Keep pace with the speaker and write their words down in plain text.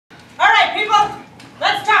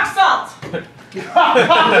Our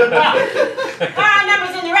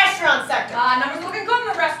numbers in the restaurant sector. Numbers looking good in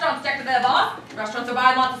the restaurant sector there, boss. Restaurants are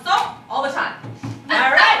buying lots of salt all the time.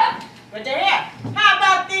 All right. Good to hear. How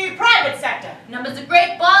about the private sector? Numbers are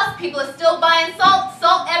great, boss. People are still buying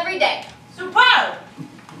salt every day. Superb.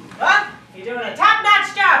 Well, you're doing a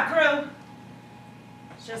top-notch job, crew.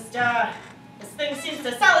 It's just, this thing seems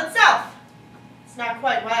to sell itself. It's not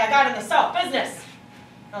quite why I got in the salt business.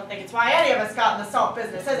 I don't think it's why any of us got in the salt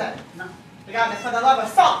business, is it? No. We got in it for the love of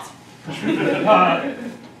salt.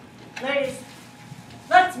 Ladies,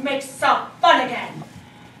 let's make salt fun again.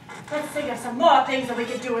 Let's think of some more things that we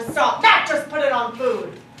can do with salt, not just put it on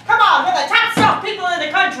food. Come on, we're the top salt people in the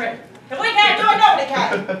country. If we can't do it, nobody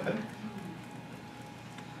can.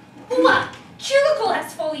 Look, cuticle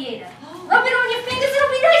exfoliator. Rub it on your fingers, it'll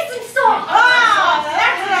be nice and soft. Ah,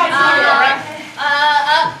 that's an idea.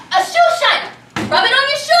 A shoe shiner. Rub it on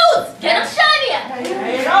your shoes. Get them shinier.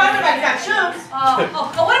 There you go, everybody's got shoes.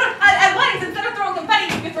 What about at weddings, instead of throwing confetti,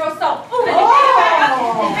 you throw salt. Ooh, and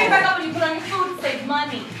you pick it back up when you put on your food, save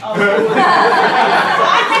money. Oh.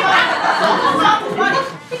 I think salt is money.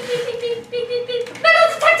 Beep, beep, beep, beep, beep, beep, beep. Metal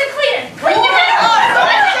detector clear. Oh, so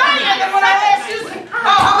much shinier than what I was using.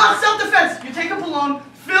 Oh, how about self-defense? You take a balloon,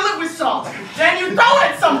 fill it with salt, then you throw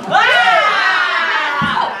it at someone.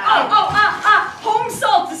 Home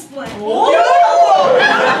salt display. Beautiful.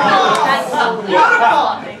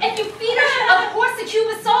 If you feed a horse a cube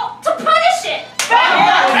of salt, to punish it.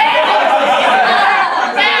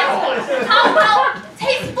 How about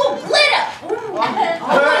tasteful glitter?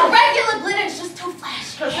 Regular glitter is just too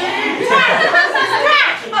flashy.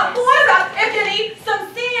 What about if you need some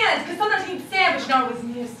sand? Because sometimes you need sand, but you're not always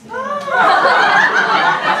near sand.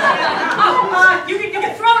 You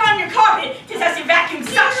can throw it on your carpet, because that's your vacuum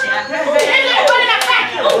suction.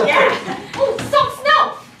 Oh, yeah. Oh, some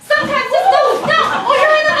snow. Sometimes there's no snow. Or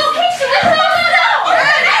you're in a location with no snow.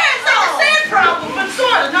 It's like a sand problem, but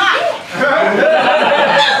sort of not.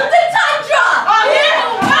 The tundra. Oh, yeah.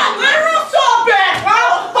 Literal salt bed.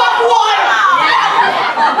 Fuck water.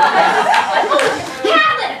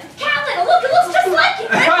 Cat litter. Look, it looks just like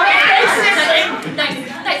it.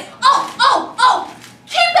 Nice. Oh.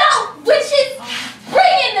 Keep out witches.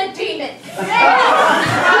 Bring in the demons.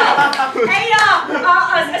 Hey,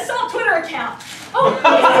 a salt Twitter account. Oh,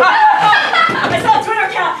 A salt Twitter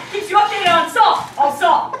account keeps you updated on salt. All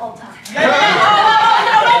salt, all time.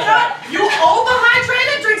 You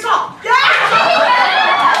overhydrated? Drink salt. I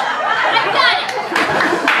got it.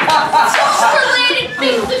 Salt-related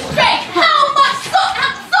beats the straight. How much salt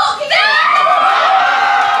can you have?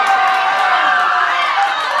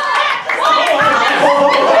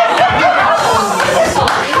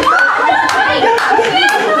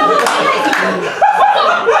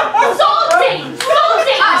 Salting.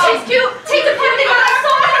 She's cute. Take the pen and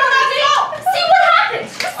salt. See what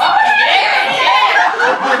happens.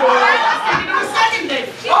 Second date.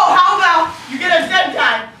 Oh, how about you get a dead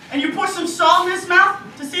guy and you pour some salt in his mouth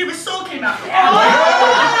to see if his soul came out.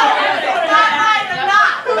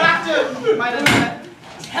 Back to my dad.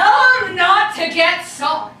 Tell him not to get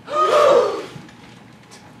salt.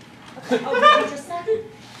 It's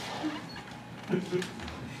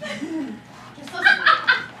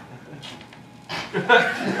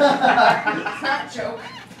not a joke.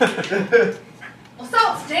 Well,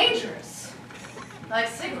 salt's dangerous. Like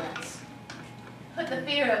cigarettes. Put the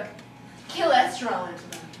fear of cholesterol into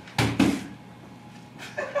them.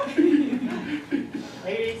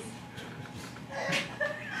 Ladies,